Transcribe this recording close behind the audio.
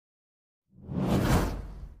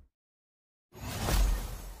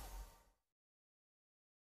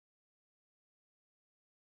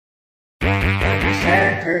Break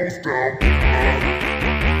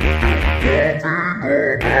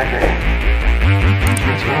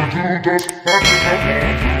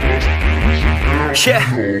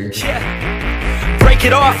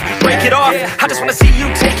it off, break it off. I just wanna see you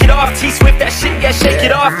take it off. T-Swift, that shit, yeah, shake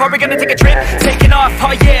it off. Are we gonna take a trip? Taking off,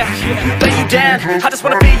 oh yeah. Lay you down, I just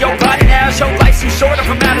wanna be your body now. Your life's too short, I'm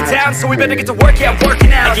from out of town, so we better get to work, yeah,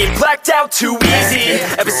 working out. I get blacked out too easy,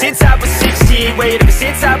 ever since I was 16. Wait, ever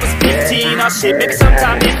since I was 15. Oh shit, maybe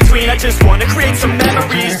sometime in between. I just wanna create some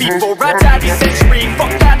memories before I die this century.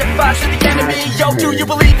 Fuck 9 to 5 to the enemy. Yo, do you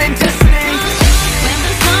believe in destiny? When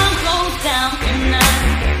the sun goes down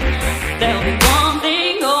tonight, there'll be one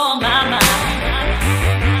thing on my mind.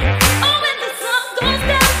 Oh, when the sun goes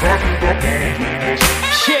down,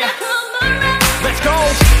 yeah, let's go.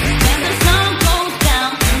 when the sun goes down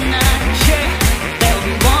tonight, Yeah, there'll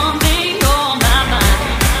be one thing on my mind.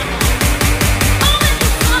 Oh, when the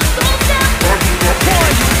sun goes down, 1, 2,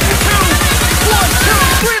 1, 2,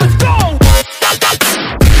 3, let's go.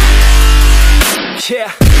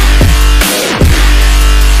 Yeah.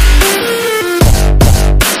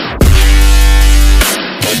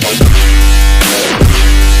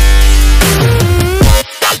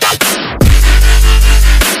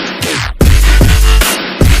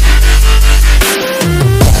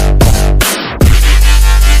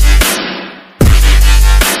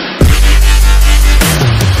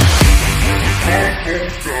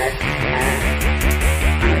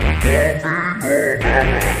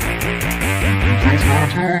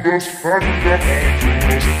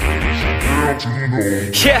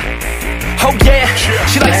 Yeah, oh yeah,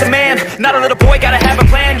 she likes a man, not a little boy, gotta have a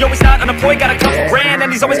plan. Yo, he's not unemployed, got a couple grand,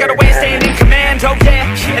 and he's always got a way of staying in command. Oh yeah,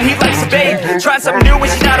 and he likes a babe, trying something new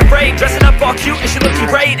and she's not afraid. Dressing up all cute and she looking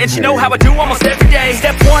great, and she know how I do almost every day.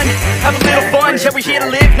 Step 1, have a little fun, yeah, we here to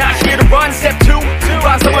live, not here to run. Step 2,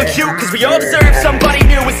 find someone cute, cause we all deserve somebody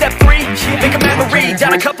new. And step 3, make a memory,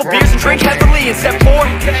 down a couple beers and drink heavily. And step 4,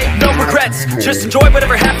 no regrets, just enjoy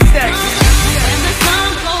whatever happens next. when the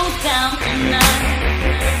sun goes down tonight,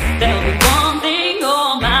 there'll be one thing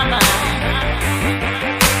on my mind.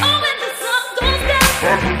 Oh, when the sun goes down,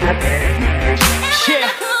 Yeah,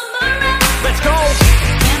 come around. let's go.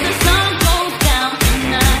 When the sun goes down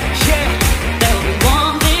tonight, Yeah, there'll be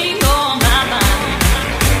one thing on my mind.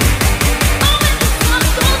 Oh, when the sun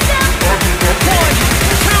goes down, 1, 2,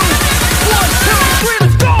 1, 2, 3,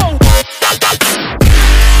 let's go.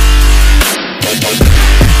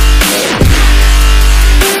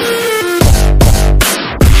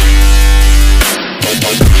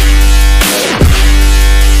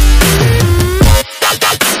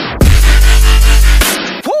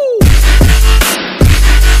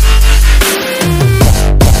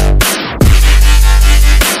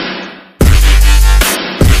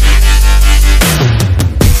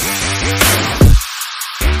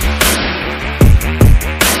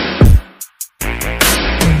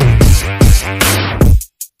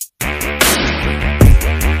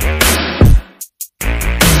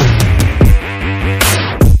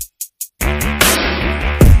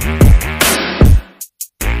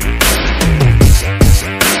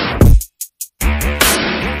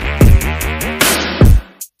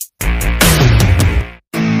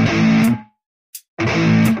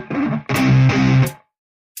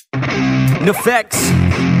 Effects.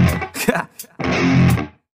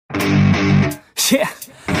 Yeah,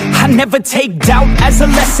 I never take doubt as a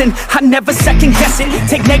lesson. I never second guess it.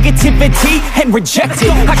 Take negativity and reject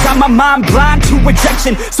it. I got my mind blind to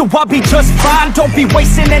rejection, so I'll be just fine. Don't be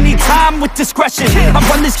wasting any time with discretion. I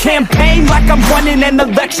run this campaign like I'm running an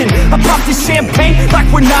election. I pop this champagne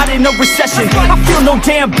like we're not in a recession. I feel no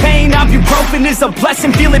damn pain. Ibuprofen is a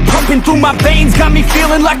blessing. Feel it pumping through my veins. Got me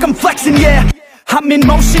feeling like I'm flexing, yeah. I'm in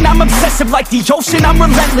motion, I'm obsessive like the ocean, I'm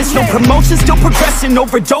relentless. No promotion, still progressing,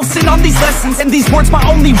 overdosing on these lessons. And these words my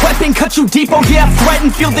only weapon, cut you deep, oh yeah, I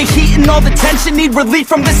threaten. Feel the heat and all the tension, need relief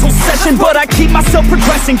from this whole session. But I keep myself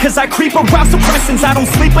progressing, cause I creep around suppressants. I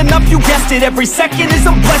don't sleep enough, you guessed it, every second is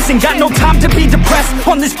a blessing. Got no time to be depressed,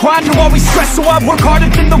 on this grind you always stress. So I work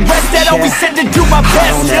harder than the rest, that always said to do my best.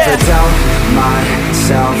 I don't ever doubt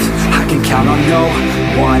myself, I can count on no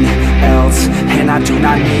one else. And I do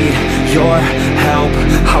not need your help,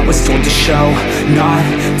 I was told to show, not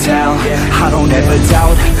tell. I don't ever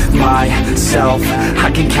doubt myself, I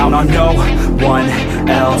can count on no one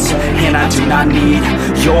else. And I do not need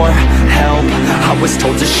your help, I was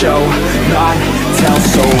told to show, not tell.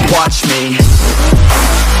 So watch me.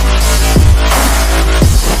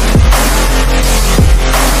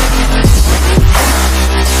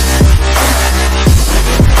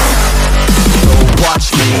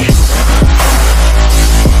 Watch me.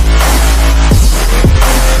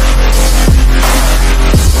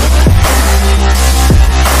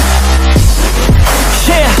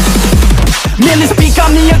 Man, this beat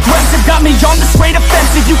got me aggressive, got me on the straight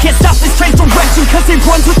offensive. You can't stop this train direction, cause it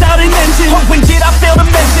runs without an engine. Oh, when did I fail to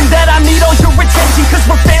mention that I need all your attention? Cause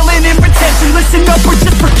we're failing in retention, listen up or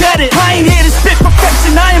just forget it. I ain't here to spit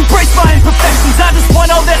perfection, I embrace my imperfections. I just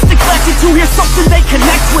want all that's neglected to hear something they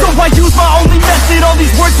connect with. So I use my only method, all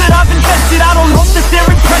these words that I've invested. I don't hope that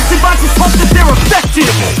they're impressive, I just hope that they're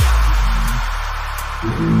effective.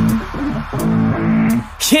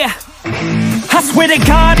 Yeah, I swear to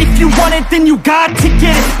God, if you want it, then you got to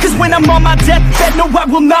get it. Cause when I'm on my deathbed, no, I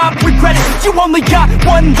will not regret it. You only got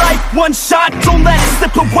one life, one shot, don't let it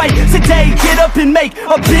slip away. Today, get up and make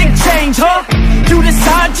a big change, huh? You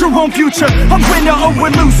decide your own future, a winner or a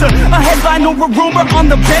loser, a headline or a rumor, on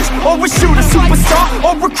the bench or a shooter, superstar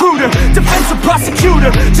or recruiter, defensive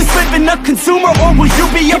prosecutor, just living a consumer, or will you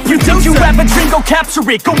be a producer? If you have a dream, go capture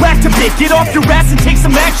it, go activate, get off your ass and take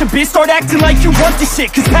some action, bitch. Start acting like you want this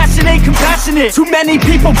shit, cause passion ain't compassionate. Too many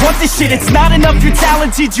people want this shit, it's not enough you're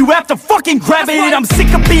talented, you have to fucking grab it. I'm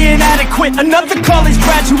sick of being adequate, another college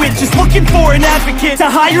graduate, just looking for an advocate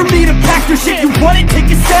to hire me to pack your shit. You want it,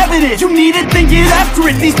 take a stab at it, you need it, then get after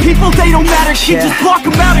it. These people, they don't matter, shit, just block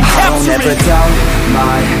them out and capture it. I don't ever doubt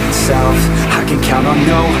myself, I can count on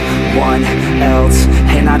no one else,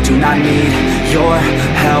 and I do not need your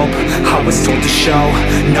help. I was told to show,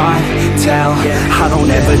 not tell. I don't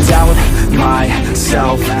ever doubt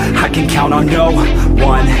myself, I can count on no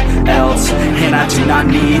one else, and I do not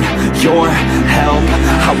need your help.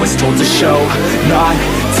 I was told to show, not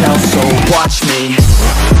tell, so watch me.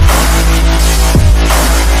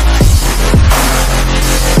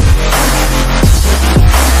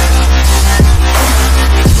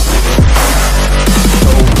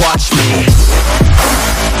 Watch me.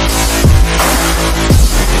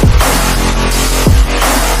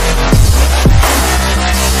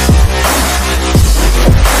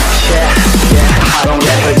 Yeah, I don't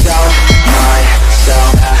ever doubt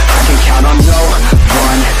myself, I can count on no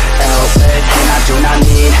one else, and I do not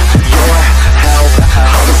need your help.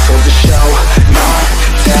 I was told to show, not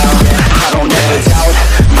tell. I don't ever doubt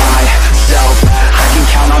myself, I can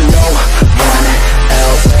count on no one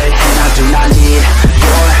else, and I do not need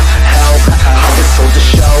your help. I was told to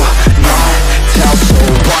show, not tell, so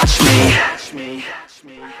watch me.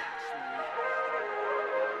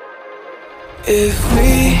 If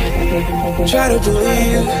we try to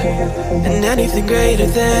believe in anything greater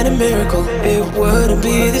than a miracle, it wouldn't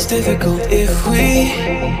be this difficult. If we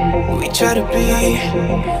try to be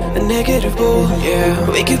a negative bull, yeah,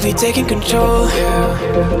 we could be taking control. Yeah.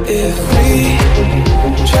 If we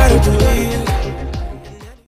try to believe